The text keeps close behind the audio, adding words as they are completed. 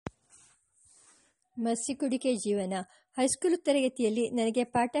ಮಸಿಕುಡಿಕೆ ಜೀವನ. ಹೈಸ್ಕೂಲು ತರಗತಿಯಲ್ಲಿ ನನಗೆ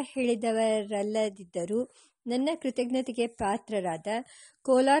ಪಾಠ ಹೇಳಿದವರಲ್ಲದಿದ್ದರೂ ನನ್ನ ಕೃತಜ್ಞತೆಗೆ ಪಾತ್ರರಾದ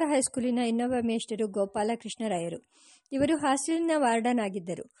ಕೋಲಾರ ಹೈಸ್ಕೂಲಿನ ಇನ್ನೊಬ್ಬ ಮೇಷ್ಟರು ಗೋಪಾಲಕೃಷ್ಣರಾಯರು. ಇವರು ಹಾಸ್ಟೆಲಿನ ವಾರ್ಡನ್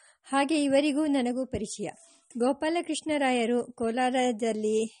ಆಗಿದ್ದರು. ಹಾಗೆ ಇವರಿಗೂ ನನಗೂ ಪರಿಚಯ. ಗೋಪಾಲಕೃಷ್ಣರಾಯರು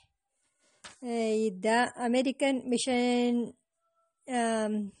ಕೋಲಾರದಲ್ಲಿ ಇದ್ದ ಅಮೆರಿಕನ್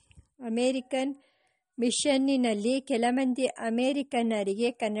ಮಿಷನ್ನಿನಲ್ಲಿ ಕೆಲ ಮಂದಿ ಅಮೆರಿಕನ್ನರಿಗೆ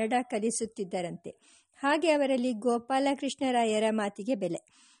ಕನ್ನಡ ಕಲಿಸುತ್ತಿದ್ದರಂತೆ. ಹಾಗೆ ಅವರಲ್ಲಿ ಗೋಪಾಲಕೃಷ್ಣರಾಯರ ಮಾತಿಗೆ ಬೆಲೆ.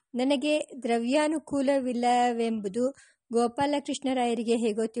 ನನಗೆ ದ್ರವ್ಯಾನುಕೂಲವಿಲ್ಲವೆಂಬುದು ಗೋಪಾಲಕೃಷ್ಣರಾಯರಿಗೆ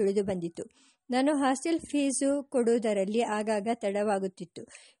ಹೇಗೋ ತಿಳಿದು ಬಂದಿತು. ನಾನು ಹಾಸ್ಟೆಲ್ ಫೀಸು ಕೊಡುವುದರಲ್ಲಿ ಆಗಾಗ ತಡವಾಗುತ್ತಿತ್ತು.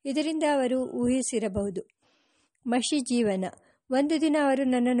 ಇದರಿಂದ ಅವರು ಊಹಿಸಿರಬಹುದು. ಮಷಿ ಜೀವನ. ಒಂದು ದಿನ ಅವರು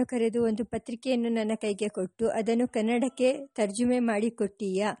ನನ್ನನ್ನು ಕರೆದು ಒಂದು ಪತ್ರಿಕೆಯನ್ನು ನನ್ನ ಕೈಗೆ ಕೊಟ್ಟು, ಅದನ್ನು ಕನ್ನಡಕ್ಕೆ ತರ್ಜುಮೆ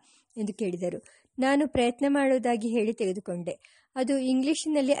ಮಾಡಿಕೊಟ್ಟೀಯಾ ಎಂದು ಕೇಳಿದರು. ನಾನು ಪ್ರಯತ್ನ ಮಾಡುವುದಾಗಿ ಹೇಳಿ ತೆಗೆದುಕೊಂಡೆ. ಅದು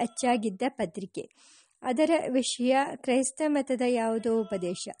ಇಂಗ್ಲಿಷಿನಲ್ಲಿ ಅಚ್ಚಾಗಿದ್ದ ಪತ್ರಿಕೆ. ಅದರ ವಿಷಯ ಕ್ರೈಸ್ತ ಮತದ ಯಾವುದೋ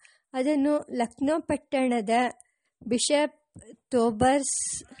ಉಪದೇಶ. ಅದನ್ನು ಲಕ್ನೋ ಪಟ್ಟಣದ ಬಿಷಪ್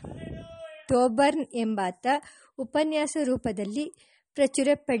ತೋಬರ್ನ್ ಎಂಬಾತ ಉಪನ್ಯಾಸ ರೂಪದಲ್ಲಿ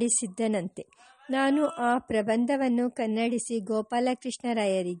ಪ್ರಚುರಪಡಿಸಿದ್ದನಂತೆ. ನಾನು ಆ ಪ್ರಬಂಧವನ್ನು ಕನ್ನಡಿಸಿ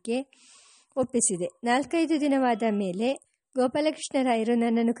ಗೋಪಾಲಕೃಷ್ಣರಾಯರಿಗೆ ಒಪ್ಪಿಸಿದೆ. 4-5 ದಿನವಾದ ಮೇಲೆ ಗೋಪಾಲಕೃಷ್ಣರಾಯರು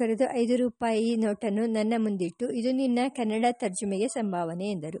ನನ್ನನ್ನು ಕರೆದು 5 ರೂಪಾಯಿ ನೋಟನ್ನು ನನ್ನ ಮುಂದಿಟ್ಟು, ಇದು ನಿನ್ನ ಕನ್ನಡ ತರ್ಜುಮೆಗೆ ಸಂಭಾವನೆ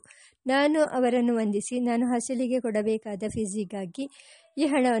ಎಂದರು. ನಾನು ಅವರನ್ನು ವಂದಿಸಿ, ನಾನು ಹಾಸ್ಟೆಲಿಗೆ ಕೊಡಬೇಕಾದ ಫೀಸಿಗಾಗಿ ಈ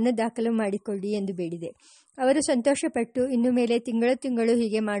ಹಣವನ್ನು ದಾಖಲು ಮಾಡಿಕೊಳ್ಳಿ ಎಂದು ಬೇಡಿದೆ. ಅವರು ಸಂತೋಷಪಟ್ಟು, ಇನ್ನು ಮೇಲೆ ತಿಂಗಳು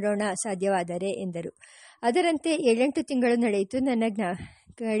ಹೀಗೆ ಮಾಡೋಣ ಸಾಧ್ಯವಾದರೆ ಎಂದರು. ಅದರಂತೆ 7-8 ತಿಂಗಳು ನಡೆಯಿತೆಂದು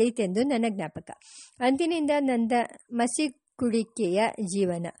ನನ್ನ ಜ್ಞಾಪಕ. ಅಂದಿನಿಂದ ನನ್ನ ಮಸಿಕುಡಿಕೆಯ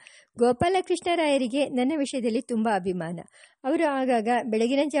ಜೀವನ. ಗೋಪಾಲಕೃಷ್ಣರಾಯರಿಗೆ ನನ್ನ ವಿಷಯದಲ್ಲಿ ತುಂಬ ಅಭಿಮಾನ. ಅವರು ಆಗಾಗ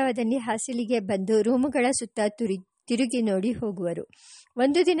ಬೆಳಗಿನ ಜಾವದಲ್ಲಿ ಹಾಸ್ಟೆಲಿಗೆ ಬಂದು ರೂಮುಗಳ ಸುತ್ತ ತಿರುಗಿ ನೋಡಿ ಹೋಗುವರು.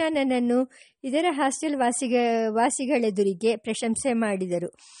 ಒಂದು ದಿನ ನನ್ನನ್ನು ಇದರ ಹಾಸ್ಟೆಲ್ ವಾಸಿಗಳೆದುರಿಗೆ ಪ್ರಶಂಸೆ ಮಾಡಿದರು.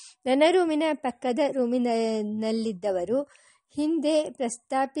 ನನ್ನ ರೂಮಿನ ಪಕ್ಕದ ರೂಮಿನಲ್ಲಿದ್ದವರು ಹಿಂದೆ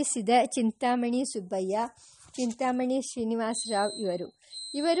ಪ್ರಸ್ತಾಪಿಸಿದ ಚಿಂತಾಮಣಿ ಸುಬ್ಬಯ್ಯ, ಚಿಂತಾಮಣಿ ಶ್ರೀನಿವಾಸರಾವ್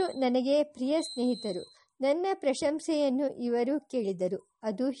ಇವರು ನನಗೆ ಪ್ರಿಯ ಸ್ನೇಹಿತರು. ನನ್ನ ಪ್ರಶಂಸೆಯನ್ನು ಇವರು ಕೇಳಿದರು.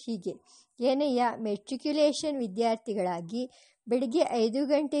 ಅದು ಹೀಗೆ: ಏನಯ್ಯ, ಮೆಟ್ರಿಕ್ಯುಲೇಷನ್ ವಿದ್ಯಾರ್ಥಿಗಳಾಗಿ ಬೆಳಿಗ್ಗೆ 5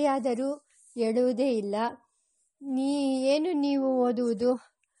 ಗಂಟೆಯಾದರೂ ಏಳುವುದೇ ಇಲ್ಲ. ನೀವು ಓದುವುದು?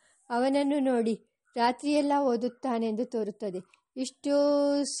 ಅವನನ್ನು ನೋಡಿ, ರಾತ್ರಿಯೆಲ್ಲ ಓದುತ್ತಾನೆಂದು ತೋರುತ್ತದೆ. ಇಷ್ಟು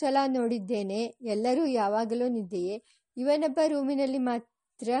ಸಲ ನೋಡಿದ್ದೇನೆ. ಎಲ್ಲರೂ ಯಾವಾಗಲೂ ನಿದ್ದೆಯೇ. ಇವನೊಬ್ಬನ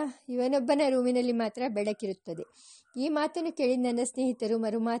ರೂಮಿನಲ್ಲಿ ಮಾತ್ರ ಬೆಳಕಿರುತ್ತದೆ. ಈ ಮಾತನ್ನು ಕೇಳಿ ನನ್ನ ಸ್ನೇಹಿತರು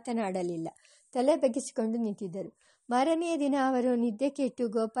ಮರುಮಾತನಾಡಲಿಲ್ಲ. ತಲೆ ಬಗ್ಗಿಸಿಕೊಂಡು ನಿಂತಿದ್ದರು. ಮಾರನೆಯ ದಿನ ಅವರು ನಿದ್ದೆ ಕೆಟ್ಟು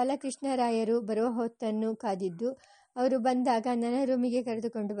ಗೋಪಾಲಕೃಷ್ಣರಾಯರು ಬರುವ ಹೊತ್ತನ್ನು ಕಾದಿದ್ದು. ಅವರು ಬಂದಾಗ ನನ್ನ ರೂಮಿಗೆ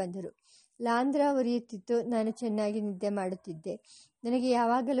ಕರೆದುಕೊಂಡು ಬಂದರು. ಲಾಂದ್ರ ಉರಿಯುತ್ತಿತ್ತು. ನಾನು ಚೆನ್ನಾಗಿ ನಿದ್ದೆ ಮಾಡುತ್ತಿದ್ದೆ. ನನಗೆ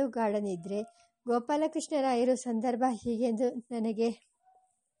ಯಾವಾಗಲೂ ಗಾಢ ನಿದ್ರೆ. ಗೋಪಾಲಕೃಷ್ಣರಾಯರು ಸಂದರ್ಭ ಹೀಗೆಂದು ನನಗೆ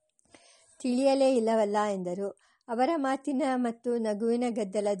ತಿಳಿಯಲೇ ಇಲ್ಲವಲ್ಲ ಎಂದರು. ಅವರ ಮಾತಿನ ಮತ್ತು ನಗುವಿನ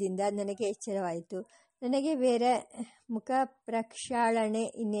ಗದ್ದಲದಿಂದ ನನಗೆ ಎಚ್ಚರವಾಯಿತು. ನನಗೆ ಬೇರೆ ಮುಖ ಪ್ರಕ್ಷಾಳನೆ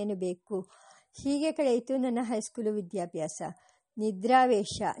ಇನ್ನೇನು ಬೇಕು? ಹೀಗೆ ಕಳೆಯಿತು ನನ್ನ ಹೈಸ್ಕೂಲು ವಿದ್ಯಾಭ್ಯಾಸ.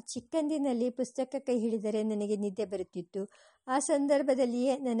 ನಿದ್ರಾವೇಶ. ಚಿಕ್ಕಂದಿನಲ್ಲಿ ಪುಸ್ತಕ ಕೈ ಹಿಡಿದರೆ ನನಗೆ ನಿದ್ದೆ ಬರುತ್ತಿತ್ತು. ಆ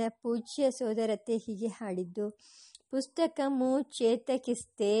ಸಂದರ್ಭದಲ್ಲಿಯೇ ನನ್ನ ಪೂಜ್ಯ ಸೋದರತ್ತೆ ಹೀಗೆ ಹಾಡಿದ್ದು: ಪುಸ್ತಕಮು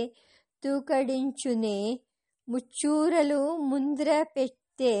చేతకిస్తే తూకడించునే, ముచ్చూరలు ముంద్ర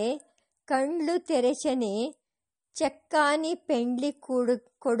పెట్టే, కండ్లు తెరచనే, చక్కాని పెండ్లి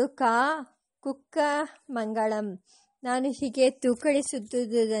కొడుకా ಕುಕ್ಕ ಮಂಗಳಂ. ನಾನು ಹೀಗೆ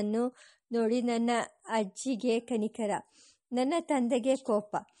ತೂಕಡಿಸುತ್ತಿದ್ದುದನ್ನು ನೋಡಿ ನನ್ನ ಅಜ್ಜಿಗೆ ಕನಿಕರ, ನನ್ನ ತಂದೆಗೆ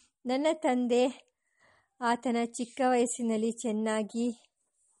ಕೋಪ. ನನ್ನ ತಂದೆ ಆತನ ಚಿಕ್ಕ ವಯಸ್ಸಿನಲ್ಲಿ ಚೆನ್ನಾಗಿ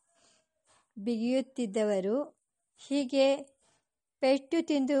ಬಿಗಿಯುತ್ತಿದ್ದವರು. ಹೀಗೆ ಪೆಟ್ಟು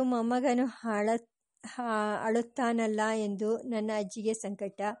ತಿಂದು ಮೊಮ್ಮಗನು ಅಳುತ್ತಾನಲ್ಲ ಎಂದು ನನ್ನ ಅಜ್ಜಿಗೆ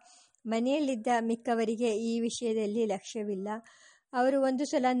ಸಂಕಟ. ಮನೆಯಲ್ಲಿದ್ದ ಮಿಕ್ಕವರಿಗೆ ಈ ವಿಷಯದಲ್ಲಿ ಲಕ್ಷ್ಯವಿಲ್ಲ. ಅವರು ಒಂದು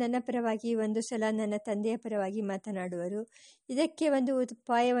ಸಲ ನನ್ನ ಪರವಾಗಿ, ಒಂದು ಸಲ ನನ್ನ ತಂದೆಯ ಪರವಾಗಿ ಮಾತನಾಡುವರು. ಇದಕ್ಕೆ ಒಂದು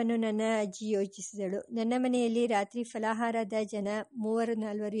ಉಪಾಯವನ್ನು ನನ್ನ ಅಜ್ಜಿ ಯೋಚಿಸಿದಳು. ನನ್ನ ಮನೆಯಲ್ಲಿ ರಾತ್ರಿ ಫಲಾಹಾರದ ಜನ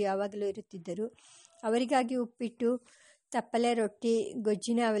 3-4 ಯಾವಾಗಲೂ ಇರುತ್ತಿದ್ದರು. ಅವರಿಗಾಗಿ ಉಪ್ಪಿಟ್ಟು, ತಪ್ಪಲೆ ರೊಟ್ಟಿ,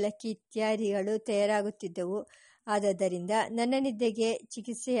 ಗೊಜ್ಜಿನ ಅವಲಕ್ಕಿ ಇತ್ಯಾದಿಗಳು ತಯಾರಾಗುತ್ತಿದ್ದವು. ಆದ್ದರಿಂದ ನನ್ನ ನಿದ್ದೆಗೆ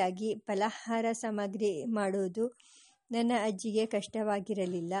ಚಿಕಿತ್ಸೆಯಾಗಿ ಫಲಾಹಾರ ಸಾಮಗ್ರಿ ಮಾಡುವುದು ನನ್ನ ಅಜ್ಜಿಗೆ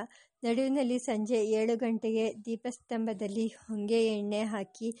ಕಷ್ಟವಾಗಿರಲಿಲ್ಲ. ನಡುವಿನಲ್ಲಿ ಸಂಜೆ 7 ಗಂಟೆಗೆ ದೀಪಸ್ತಂಭದಲ್ಲಿ ಹೊಂಗೆ ಎಣ್ಣೆ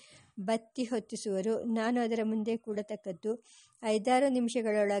ಹಾಕಿ ಬತ್ತಿ ಹೊತ್ತಿಸುವರು. ನಾನು ಅದರ ಮುಂದೆ ಕೂಡತಕ್ಕದ್ದು. 5-6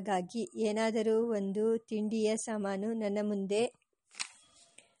 ನಿಮಿಷಗಳೊಳಗಾಗಿ ಏನಾದರೂ ಒಂದು ತಿಂಡಿಯ ಸಾಮಾನು ನನ್ನ ಮುಂದೆ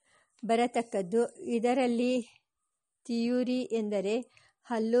ಬರತಕ್ಕದ್ದು. ಇದರಲ್ಲಿ ತಿಯುರಿ ಎಂದರೆ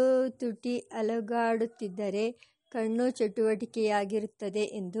ಹಲ್ಲು ತುಟಿ ಅಲುಗಾಡುತ್ತಿದ್ದರೆ ಕಣ್ಣು ಚಟುವಟಿಕೆಯಾಗಿರುತ್ತದೆ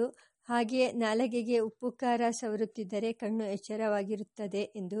ಎಂದು. ಹಾಗೆಯೇ ನಾಲಿಗೆಗೆ ಉಪ್ಪು ಖಾರ ಸವರುತ್ತಿದ್ದರೆ ಕಣ್ಣು ಎಚ್ಚರವಾಗಿರುತ್ತದೆ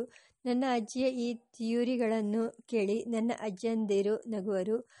ಎಂದು. ನನ್ನ ಅಜ್ಜಿಯ ಈ ಥಿಯೂರಿಗಳನ್ನು ಕೇಳಿ ನನ್ನ ಅಜ್ಜಂದಿರು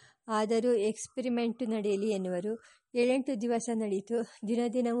ನಗುವರು. ಆದರೂ ಎಕ್ಸ್ಪರಿಮೆಂಟು ನಡೆಯಲಿ ಎನ್ನುವರು. 7-8 ದಿವಸ ನಡೆಯಿತು.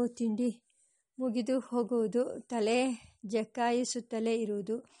 ದಿನದಿನವೂ ತಿಂಡಿ ಮುಗಿದು ಹೋಗುವುದು, ತಲೆ ಜಕಾಯಿಸುತ್ತಲೇ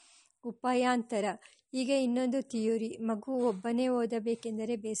ಇರುವುದು ಉಪಾಯಾಂತರ. ಈಗ ಇನ್ನೊಂದು ಥಿಯೂರಿ. ಮಗು ಒಬ್ಬನೇ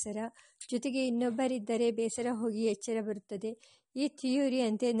ಓದಬೇಕೆಂದರೆ ಬೇಸರ, ಜೊತೆಗೆ ಇನ್ನೊಬ್ಬರಿದ್ದರೆ ಬೇಸರ ಹೋಗಿ ಎಚ್ಚರ ಬರುತ್ತದೆ. ಈ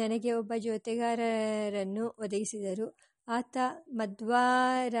ಥಿಯೂರಿಯಂತೆ ನನಗೆ ಒಬ್ಬ ಜೊತೆಗಾರರನ್ನು ಒದಗಿಸಿದರು. ಆತ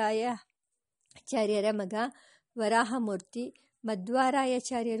ಮಧ್ವರಾಯಾಚಾರ್ಯರ ಮಗ ವರಾಹಮೂರ್ತಿ.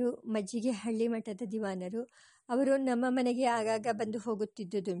 ಮಧ್ವರಾಯಾಚಾರ್ಯರು ಮಜ್ಜಿಗೆಹಳ್ಳಿ ಮಠದ ದಿವಾನರು. ಅವರು ನಮ್ಮ ಮನೆಗೆ ಆಗಾಗ ಬಂದು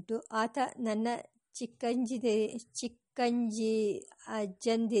ಹೋಗುತ್ತಿದ್ದುದುಂಟು. ಆತ ನನ್ನ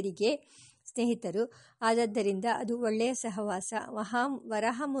ಅಜ್ಜಂದಿರಿಗೆ ಸ್ನೇಹಿತರು. ಆದದ್ದರಿಂದ ಅದು ಒಳ್ಳೆಯ ಸಹವಾಸ.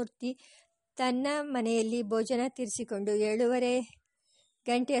 ವರಾಹಮೂರ್ತಿ ತನ್ನ ಮನೆಯಲ್ಲಿ ಭೋಜನ ತೀರಿಸಿಕೊಂಡು 7:30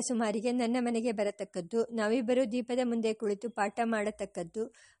 ಗಂಟೆಯ ಸುಮಾರಿಗೆ ನನ್ನ ಮನೆಗೆ ಬರತಕ್ಕದ್ದು. ನಾವಿಬ್ಬರೂ ದೀಪದ ಮುಂದೆ ಕುಳಿತು ಪಾಠ ಮಾಡತಕ್ಕದ್ದು.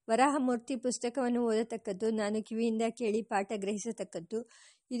 ವರಾಹಮೂರ್ತಿ ಪುಸ್ತಕವನ್ನು ಓದತಕ್ಕದ್ದು, ನಾನು ಕಿವಿಯಿಂದ ಕೇಳಿ ಪಾಠ ಗ್ರಹಿಸತಕ್ಕದ್ದು.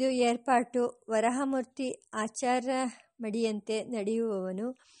 ಇದು ಏರ್ಪಾಟು. ವರಾಹಮೂರ್ತಿ ಆಚಾರ ಮಡಿಯಂತೆ ನಡೆಯುವವನು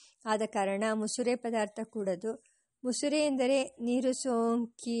ಆದ ಕಾರಣ ಮುಸುರೆ ಪದಾರ್ಥ ಕೂಡದು. ಮುಸುರೆ ಎಂದರೆ ನೀರು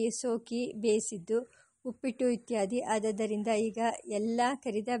ಸೋಕಿ ಬೇಯಿಸಿದ್ದು, ಉಪ್ಪಿಟ್ಟು ಇತ್ಯಾದಿ. ಆದ್ದರಿಂದ ಈಗ ಎಲ್ಲ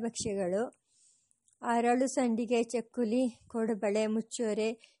ಕರಿದ ಭಕ್ಷ್ಯಗಳು, ಅರಳು ಸಂಡಿಗೆ, ಚಕ್ಕುಲಿ, ಕೋಡುಬಳೆ, ಮುಚ್ಚೋರೆ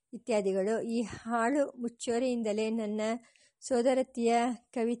ಇತ್ಯಾದಿಗಳು. ಈ ಹಾಳು ಮುಚ್ಚೋರೆಯಿಂದಲೇ ನನ್ನ ಸೋದರತಿಯ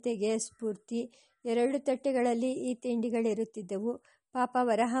ಕವಿತೆಗೆ ಸ್ಫೂರ್ತಿ. 2 ತಟ್ಟೆಗಳಲ್ಲಿ ಈ ತಿಂಡಿಗಳಿರುತ್ತಿದ್ದವು. ಪಾಪ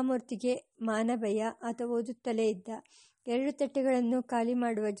ವರಾಹಮೂರ್ತಿಗೆ ಮಾನಭಯ. ಆತ ಓದುತ್ತಲೇ ಇದ್ದ. 2 ತಟ್ಟೆಗಳನ್ನು ಖಾಲಿ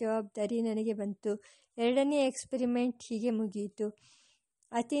ಮಾಡುವ ಜವಾಬ್ದಾರಿ ನನಗೆ ಬಂತು. 2ನೇ ಎಕ್ಸ್ಪರಿಮೆಂಟ್ ಹೀಗೆ ಮುಗಿಯಿತು.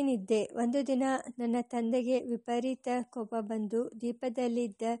 ಅತಿ ನಿದ್ದೆ. ಒಂದು ದಿನ ನನ್ನ ತಂದೆಗೆ ವಿಪರೀತ ಕೋಪ ಬಂದು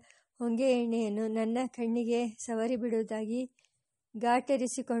ದೀಪದಲ್ಲಿದ್ದ ಹೊಂಗೆ ಎಣ್ಣೆಯನ್ನು ನನ್ನ ಕಣ್ಣಿಗೆ ಸವರಿ ಬಿಡುವುದಾಗಿ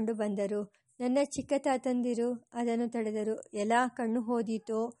ಗಾಟರಿಸಿಕೊಂಡು ಬಂದರು. ನನ್ನ ಚಿಕ್ಕ ತಾತಂದಿರು ಅದನ್ನು ತಡೆದರು. ಎಲಾ, ಕಣ್ಣು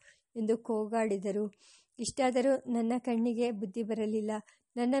ಹೋದೀತೋ ಎಂದು ಕೂಗಾಡಿದರು. ಇಷ್ಟಾದರೂ ನನ್ನ ಕಣ್ಣಿಗೆ ಬುದ್ಧಿ ಬರಲಿಲ್ಲ.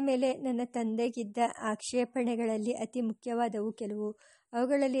 ನನ್ನ ಮೇಲೆ ನನ್ನ ತಂದೆಗಿದ್ದ ಆಕ್ಷೇಪಣೆಗಳಲ್ಲಿ ಅತಿ ಮುಖ್ಯವಾದವು ಕೆಲವು.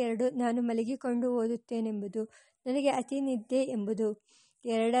 ಅವುಗಳಲ್ಲಿ 2 ನಾನು ಮಲಗಿಕೊಂಡು ಓದುತ್ತೇನೆಂಬುದು, ನನಗೆ ಅತಿ ನಿದ್ದೆ ಎಂಬುದು.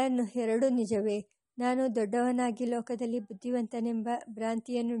 ಎರಡೂ ನಿಜವೇ. ನಾನು ದೊಡ್ಡವನಾಗಿ ಲೋಕದಲ್ಲಿ ಬುದ್ಧಿವಂತನೆಂಬ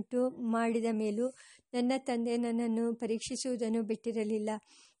ಭ್ರಾಂತಿಯನ್ನುಂಟು ಮಾಡಿದ ಮೇಲೂ ನನ್ನ ತಂದೆ ನನ್ನನ್ನು ಪರೀಕ್ಷಿಸುವುದನ್ನು ಬಿಟ್ಟಿರಲಿಲ್ಲ.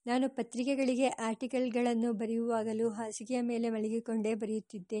 ನಾನು ಪತ್ರಿಕೆಗಳಿಗೆ ಆರ್ಟಿಕಲ್ಗಳನ್ನು ಬರೆಯುವಾಗಲೂ ಹಾಸಿಗೆಯ ಮೇಲೆ ಮಲಗಿಕೊಂಡೇ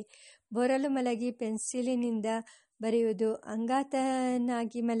ಬರೆಯುತ್ತಿದ್ದೆ. ಬೋರಲು ಮಲಗಿ ಪೆನ್ಸಿಲಿನಿಂದ ಬರೆಯುವುದು,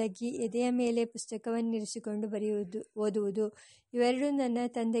 ಅಂಗಾತನಾಗಿ ಮಲಗಿ ಎದೆಯ ಮೇಲೆ ಪುಸ್ತಕವನ್ನಿರಿಸಿಕೊಂಡು ಓದುವುದು, ಇವೆರಡೂ ನನ್ನ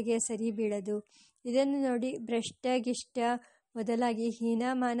ತಂದೆಗೆ ಸರಿ ಬೀಳದು. ಇದನ್ನು ನೋಡಿ ಭ್ರಷ್ಟ ಮೊದಲಾಗಿ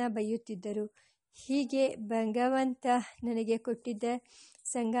ಹೀನಾಮಾನ ಬೈಯುತ್ತಿದ್ದರು. ಹೀಗೆ ಭಗವಂತ ನನಗೆ ಕೊಟ್ಟಿದ್ದ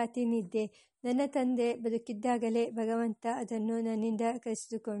ಸಂಗಾತಿ ನಿದ್ದೆ. ನನ್ನ ತಂದೆ ಬದುಕಿದ್ದಾಗಲೇ ಭಗವಂತ ಅದನ್ನು ನನ್ನಿಂದ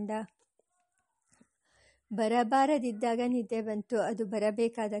ಕಸಿದುಕೊಂಡ. ಬರಬಾರದಿದ್ದಾಗ ನಿದ್ದೆ ಬಂತು, ಅದು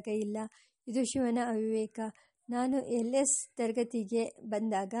ಬರಬೇಕಾದಾಗ ಇಲ್ಲ. ಇದು ಶಿವನ ಅವಿವೇಕ. ನಾನು LS ತರಗತಿಗೆ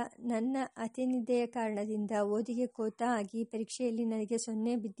ಬಂದಾಗ ನನ್ನ ಅತಿನಿದ್ದೆಯ ಕಾರಣದಿಂದ ಓದಿಗೆ ಕೋತ ಆಗಿ ಪರೀಕ್ಷೆಯಲ್ಲಿ ನನಗೆ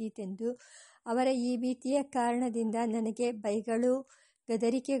 0 ಬಿದ್ದೀತೆಂದು, ಅವರ ಈ ಭೀತಿಯ ಕಾರಣದಿಂದ ನನಗೆ ಬೈಗಳೂ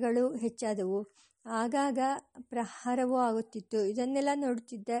ಗದರಿಕೆಗಳೂ ಹೆಚ್ಚಾದವು. ಆಗಾಗ ಪ್ರಹಾರವೂ ಆಗುತ್ತಿತ್ತು. ಇದನ್ನೆಲ್ಲ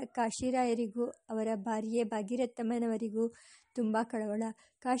ನೋಡುತ್ತಿದ್ದ ಕಾಶಿರಾಯರಿಗೂ ಅವರ ಭಾರ್ಯೆ ಭಾಗೀರಥಮ್ಮನವರಿಗೂ ತುಂಬ ಕಳವಳ.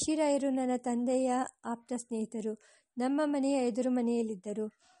 ಕಾಶಿರಾಯರು ನನ್ನ ತಂದೆಯ ಆಪ್ತ ಸ್ನೇಹಿತರು. ನಮ್ಮ ಮನೆಯ ಎದುರು ಮನೆಯಲ್ಲಿದ್ದರು.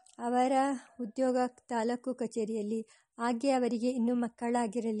 ಅವರ ಉದ್ಯೋಗ ತಾಲೂಕು ಕಚೇರಿಯಲ್ಲಿ. ಆಗ್ಗೆ ಅವರಿಗೆ ಇನ್ನೂ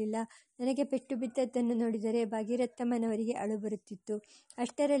ಮಕ್ಕಳಾಗಿರಲಿಲ್ಲ. ನನಗೆ ಪೆಟ್ಟು ಬಿದ್ದದ್ದನ್ನು ನೋಡಿದರೆ ಭಾಗೀರಥಮ್ಮನವರಿಗೆ ಅಳು ಬರುತ್ತಿತ್ತು.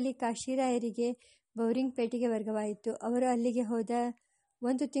 ಅಷ್ಟರಲ್ಲಿ ಕಾಶಿರಾಯರಿಗೆ ಬೌರಿಂಗ್ಪೇಟೆಗೆ ವರ್ಗವಾಯಿತು. ಅವರು ಅಲ್ಲಿಗೆ ಹೋದ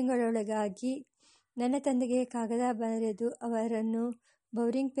 1 ತಿಂಗಳೊಳಗಾಗಿ ನನ್ನ ತಂದೆಗೆ ಕಾಗದ ಬರೆದು ಅವರನ್ನು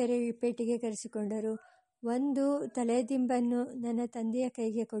ಬೌರಿಂಗ್ಪೇಟೆಗೆ ಕರೆಸಿಕೊಂಡರು. ಒಂದು ತಲೆದಿಂಬನ್ನು ನನ್ನ ತಂದೆಯ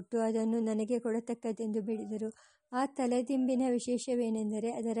ಕೈಗೆ ಕೊಟ್ಟು ಅದನ್ನು ನನಗೆ ಕೊಡತಕ್ಕದ್ದೆಂದು ಬೇಡಿದರು. ಆ ತಲೆದಿಂಬಿನ ವಿಶೇಷವೇನೆಂದರೆ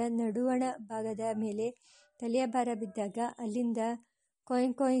ಅದರ ನಡುವಣ ಭಾಗದ ಮೇಲೆ ತಲೆಯ ಭಾರ ಬಿದ್ದಾಗ ಅಲ್ಲಿಂದ ಕೊಯ್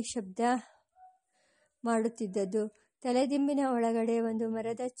ಕೊಯ್ ಶಬ್ದ ಮಾಡುತ್ತಿದ್ದದ್ದು. ತಲೆದಿಂಬಿನ ಒಳಗಡೆ ಒಂದು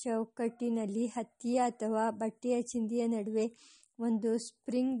ಮರದ ಚೌಕಟ್ಟಿನಲ್ಲಿ ಹತ್ತಿಯ ಅಥವಾ ಬಟ್ಟೆಯ ಚಿಂದಿಯ ನಡುವೆ ಒಂದು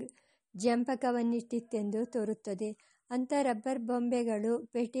ಸ್ಪ್ರಿಂಗ್ ಜಂಪಕವನ್ನಿಟ್ಟಿತ್ತೆಂದು ತೋರುತ್ತದೆ. ಅಂಥ ರಬ್ಬರ್ ಬೊಂಬೆಗಳು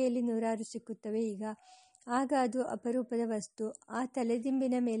ಪೇಟೆಯಲ್ಲಿ 100 ಸಿಕ್ಕುತ್ತವೆ ಈಗ. ಆಗ ಅದು ಅಪರೂಪದ ವಸ್ತು. ಆ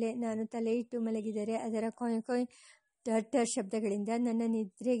ತಲೆದಿಂಬಿನ ಮೇಲೆ ನಾನು ತಲೆಯಿಟ್ಟು ಮಲಗಿದರೆ ಅದರ ಕೊಯ್ ಕೊಯ್ ಟರ್ ಶಬ್ದಗಳಿಂದ ನನ್ನ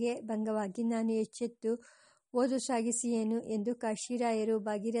ನಿದ್ರೆಗೆ ಭಂಗವಾಗಿ ನಾನು ಎಚ್ಚೆತ್ತು ಓದು ಸಾಗಿಸಿಯೇನು ಎಂದು ಕಾಶಿರಾಯರು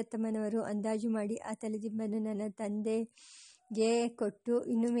ಭಾಗೀರಥಮ್ಮನವರು ಅಂದಾಜು ಮಾಡಿ ಆ ತಲೆದಿಂಬನ್ನು ನನ್ನ ತಂದೆಗೆ ಕೊಟ್ಟು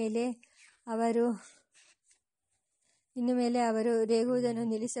ಇನ್ನು ಮೇಲೆ ಅವರು ರೇಗುವುದನ್ನು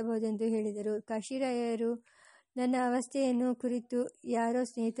ನಿಲ್ಲಿಸಬಹುದೆಂದು ಹೇಳಿದರು. ಕಾಶಿರಾಯರು ನನ್ನ ಅವಸ್ಥೆಯನ್ನು ಕುರಿತು ಯಾರೋ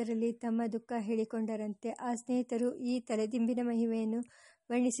ಸ್ನೇಹಿತರಲ್ಲಿ ತಮ್ಮ ದುಃಖ ಹೇಳಿಕೊಂಡರಂತೆ. ಆ ಸ್ನೇಹಿತರು ಈ ತಲೆದಿಂಬಿನ ಮಹಿಮೆಯನ್ನು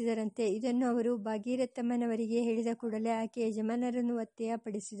ವರ್ಣಿಸಿದರಂತೆ. ಇದನ್ನು ಅವರು ಭಾಗೀರಥಮ್ಮನವರಿಗೆ ಹೇಳಿದ ಕೂಡಲೇ ಆಕೆ ಯಜಮಾನರನ್ನು ಒತ್ತಾಯ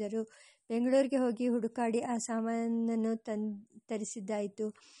ಪಡಿಸಿದರು. ಬೆಂಗಳೂರಿಗೆ ಹೋಗಿ ಹುಡುಕಾಡಿ ಆ ಸಾಮಾನನ್ನು ತರಿಸಿದ್ದಾಯಿತು.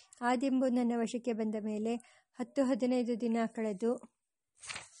 ಆ ದಿಂಬು ನನ್ನ ವಶಕ್ಕೆ ಬಂದ ಮೇಲೆ 10-15 ದಿನ ಕಳೆದು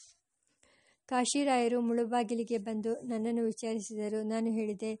ಕಾಶಿರಾಯರು ಮುಳುಬಾಗಿಲಿಗೆ ಬಂದು ನನ್ನನ್ನು ವಿಚಾರಿಸಿದರು. ನಾನು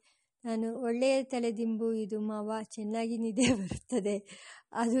ಹೇಳಿದೆ, ನಾನು ಒಳ್ಳೆಯ ತಲೆದಿಂಬು ಇದು ಮಾವ, ಚೆನ್ನಾಗಿ ನಿದ್ದೆ ಬರುತ್ತದೆ.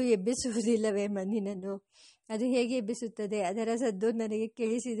 ಅದು ಎಬ್ಬಿಸುವುದಿಲ್ಲವೇ ನಿನ್ನನ್ನು? ಅದು ಹೇಗೆ ಎಬ್ಬಿಸುತ್ತದೆ? ಅದರ ಸದ್ದು ನನಗೆ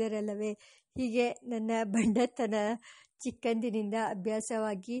ಕೇಳಿಸಿದರಲ್ಲವೇ? ಹೀಗೆ ನನ್ನ ಬಂಡತನ ಚಿಕ್ಕಂದಿನಿಂದ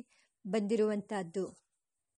ಅಭ್ಯಾಸವಾಗಿ ಬಂದಿರುವಂತಹದ್ದು.